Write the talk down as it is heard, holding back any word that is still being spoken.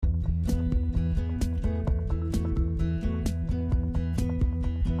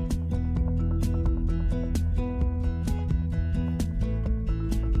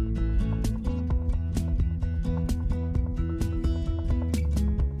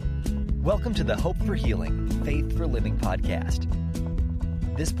Welcome to the Hope for Healing, Faith for Living podcast.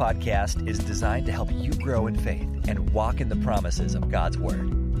 This podcast is designed to help you grow in faith and walk in the promises of God's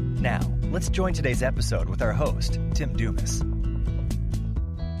Word. Now, let's join today's episode with our host, Tim Dumas.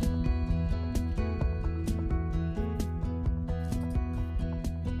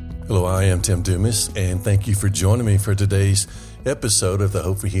 Hello, I am Tim Dumas, and thank you for joining me for today's episode of the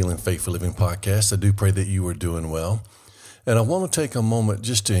Hope for Healing, Faith for Living podcast. I do pray that you are doing well. And I want to take a moment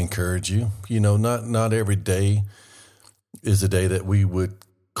just to encourage you. You know, not every day is a day that we would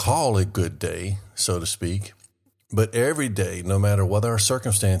call a good day, so to speak. But every day, no matter what our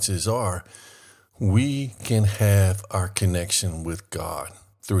circumstances are, we can have our connection with God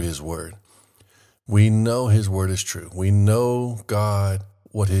through His Word. We know His Word is true. We know God,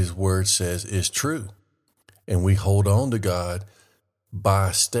 what His Word says is true. And we hold on to God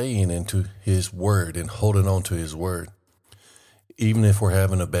by staying into His Word and holding on to His Word, even if we're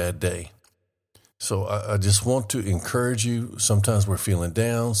having a bad day. So I just want to encourage you. Sometimes we're feeling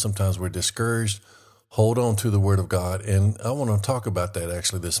down. Sometimes we're discouraged. Hold on to the Word of God. And I want to talk about that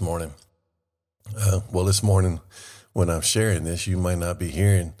actually this morning. This morning when I'm sharing this, you might not be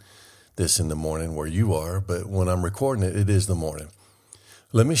hearing this in the morning where you are, but when I'm recording it, it is the morning.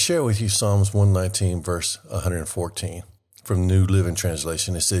 Let me share with you Psalms 119, verse 114 from New Living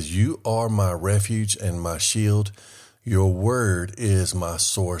Translation. It says, "You are my refuge and my shield. Your word is my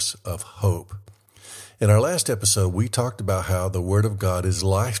source of hope." In our last episode, we talked about how the Word of God is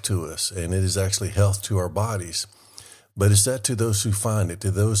life to us, and it is actually health to our bodies. But it's that to those who find it, to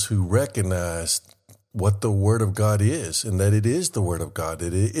those who recognize what the Word of God is, and that it is the Word of God,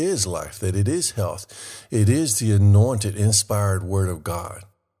 that it is life, that it is health. It is the anointed, inspired Word of God.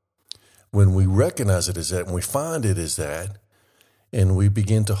 When we recognize it as that, and we find it as that, and we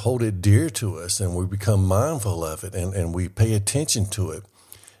begin to hold it dear to us, and we become mindful of it, and we pay attention to it,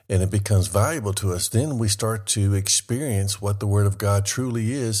 and it becomes valuable to us, then we start to experience what the Word of God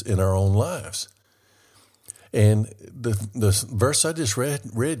truly is in our own lives. And the verse I just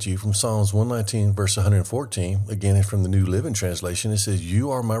read you from Psalms 119, verse 114, again, is from the New Living Translation. It says,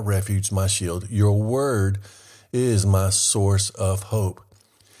 "You are my refuge, my shield. Your word is my source of hope."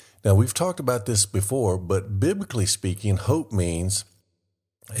 Now, we've talked about this before, but biblically speaking, hope means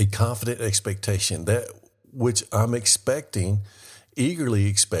a confident expectation, that which I'm expecting, eagerly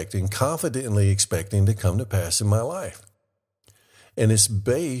expecting, confidently expecting to come to pass in my life. And it's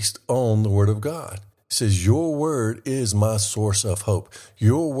based on the Word of God. It says, your word is my source of hope.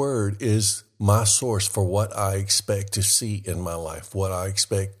 Your word is my source for what I expect to see in my life, what I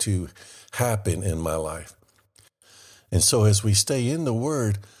expect to happen in my life. And so as we stay in the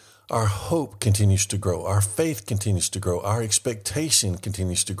Word, our hope continues to grow. Our faith continues to grow. Our expectation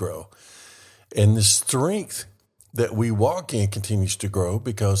continues to grow. And the strength that we walk in continues to grow,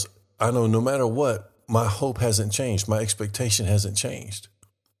 because I know no matter what, my hope hasn't changed. My expectation hasn't changed.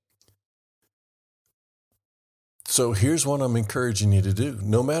 So here's what I'm encouraging you to do.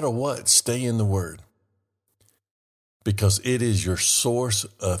 No matter what, stay in the Word, because it is your source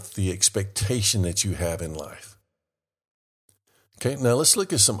of the expectation that you have in life. Okay, now let's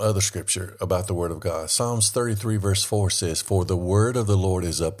look at some other scripture about the Word of God. Psalms 33 verse 4 says, "For the word of the Lord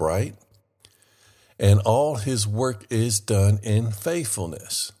is upright, and all His work is done in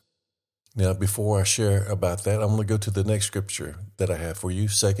faithfulness." Now, before I share about that, I'm going to go to the next scripture that I have for you,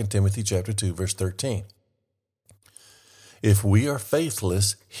 2 Timothy chapter 2, verse 13. "If we are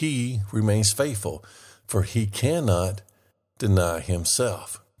faithless, He remains faithful, for He cannot deny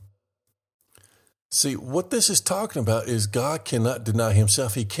Himself." See, what this is talking about is God cannot deny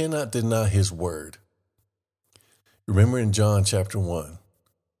Himself. He cannot deny His Word. Remember in John chapter 1,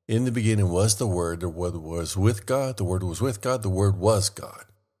 in the beginning was the Word was with God, the Word was with God, the Word was God.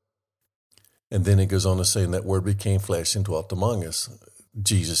 And then it goes on to say, and that Word became flesh and dwelt among us,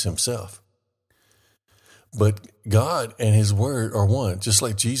 Jesus Himself. But God and His Word are one, just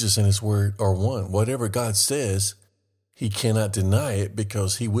like Jesus and His Word are one. Whatever God says, He cannot deny it,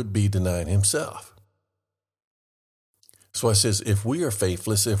 because He would be denying Himself. So it says, if we are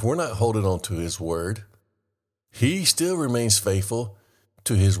faithless, if we're not holding on to His Word, He still remains faithful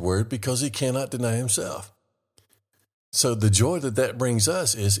to His Word, because He cannot deny Himself. So the joy that brings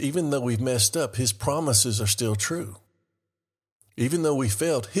us is, even though we've messed up, His promises are still true. Even though we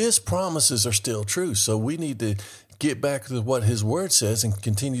failed, His promises are still true. So we need to get back to what His Word says and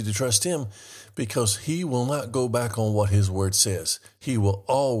continue to trust Him, because He will not go back on what His Word says. He will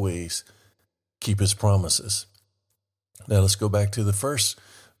always keep His promises. Now let's go back to the first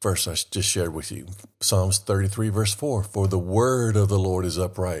verse I just shared with you. Psalms 33, verse 4, for the word of the Lord is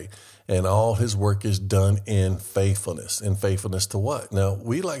upright, and all his work is done in faithfulness. In faithfulness to what? Now,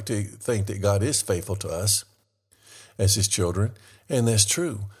 we like to think that God is faithful to us as his children, and that's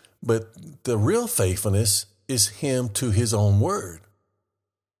true. But the real faithfulness is him to his own word.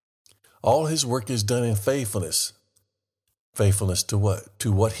 All his work is done in faithfulness. Faithfulness to what?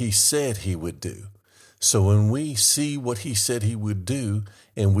 To what he said he would do. So when we see what he said he would do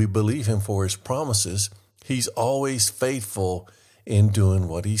and we believe him for his promises, he's always faithful in doing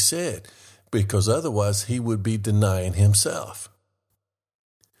what he said, because otherwise he would be denying himself.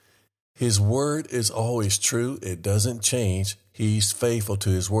 His word is always true. It doesn't change. He's faithful to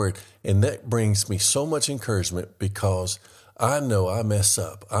his word. And that brings me so much encouragement, because I know I mess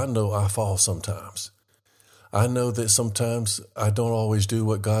up. I know I fall sometimes. I know that sometimes I don't always do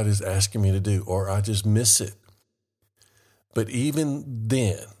what God is asking me to do, or I just miss it. But even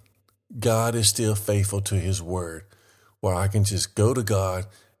then, God is still faithful to his word, where I can just go to God,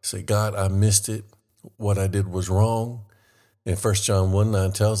 say, God, I missed it. What I did was wrong. And 1 John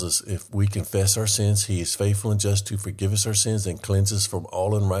 1:9 tells us, if we confess our sins, he is faithful and just to forgive us our sins and cleanse us from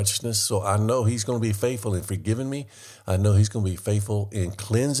all unrighteousness. So I know he's going to be faithful in forgiving me. I know he's going to be faithful in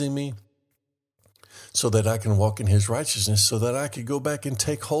cleansing me, so that I can walk in his righteousness, so that I could go back and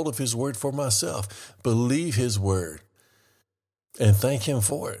take hold of his word for myself, believe his word, and thank him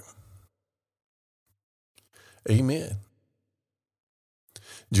for it. Amen.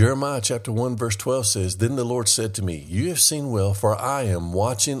 Jeremiah chapter 1, verse 12 says, then the Lord said to me, you have seen well, for I am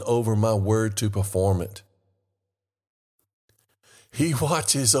watching over my word to perform it. He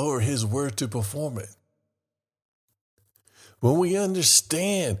watches over his word to perform it. When we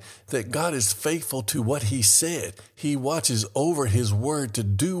understand that God is faithful to what he said, he watches over his word to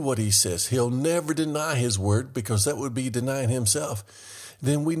do what he says. He'll never deny his word, because that would be denying himself.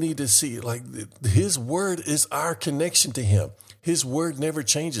 Then we need to see, like, his word is our connection to him. His word never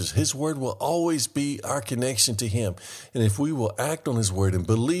changes. His word will always be our connection to him. And if we will act on his word and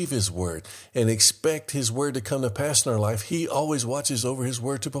believe his word and expect his word to come to pass in our life, he always watches over his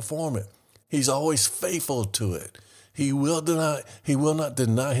word to perform it. He's always faithful to it. He will not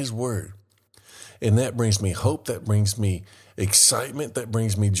deny his word. And that brings me hope. That brings me excitement. That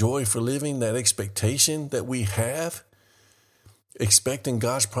brings me joy for living. That expectation that we have, expecting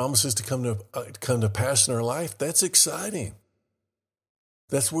God's promises to come to pass in our life. That's exciting.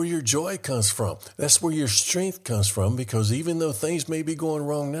 That's where your joy comes from. That's where your strength comes from, because even though things may be going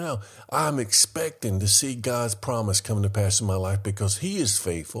wrong now, I'm expecting to see God's promise come to pass in my life, because he is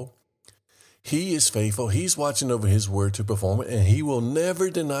faithful. He is faithful. He's watching over his word to perform it, and he will never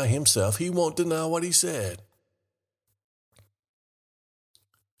deny himself. He won't deny what he said.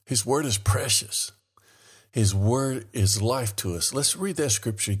 His word is precious. His word is life to us. Let's read that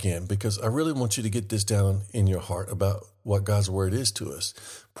scripture again, because I really want you to get this down in your heart about what God's word is to us.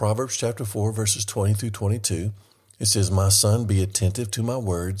 Proverbs chapter 4, verses 20 through 22. It says, my son, be attentive to my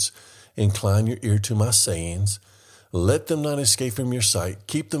words. Incline your ear to my sayings. Let them not escape from your sight.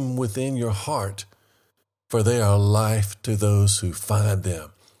 Keep them within your heart, for they are life to those who find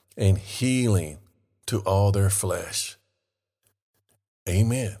them, and healing to all their flesh.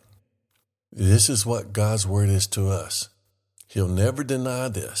 Amen. This is what God's word is to us. He'll never deny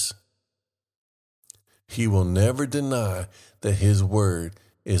this. He will never deny that his word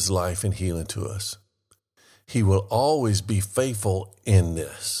is life and healing to us. He will always be faithful in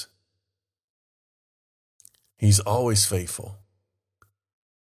this. He's always faithful.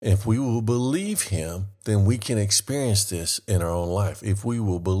 If we will believe him, then we can experience this in our own life. If we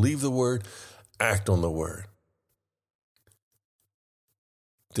will believe the word, act on the word,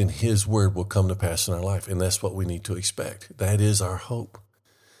 then his word will come to pass in our life. And that's what we need to expect. That is our hope.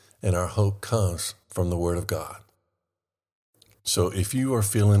 And our hope comes from the word of God. So if you are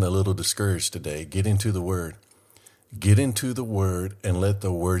feeling a little discouraged today, get into the word. Get into the word and let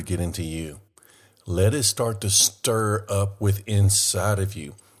the word get into you. Let it start to stir up within inside of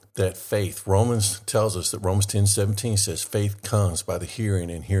you that faith. Romans tells us that Romans 10:17 says faith comes by the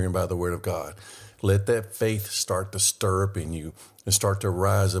hearing, and hearing by the word of God. Let that faith start to stir up in you and start to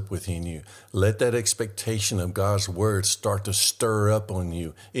rise up within you. Let that expectation of God's word start to stir up in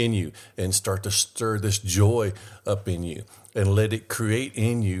you, and start to stir this joy up in you, and let it create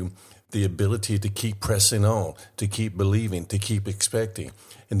in you the ability to keep pressing on, to keep believing, to keep expecting.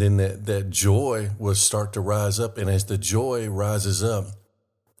 And then that joy will start to rise up. And as the joy rises up,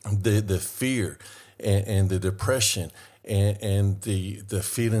 the fear and the depression and the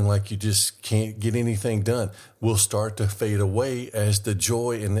feeling like you just can't get anything done will start to fade away as the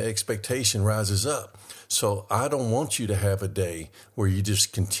joy and the expectation rises up. So I don't want you to have a day where you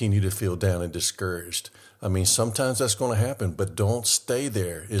just continue to feel down and discouraged. I mean, sometimes that's going to happen, but don't stay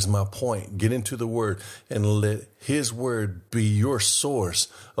there is my point. Get into the Word and let His Word be your source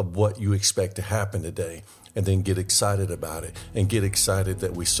of what you expect to happen today. And then get excited about it and get excited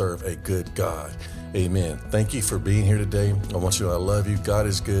that we serve a good God. Amen. Thank you for being here today. I want you to know I love you. God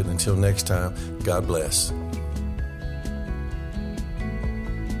is good. Until next time, God bless.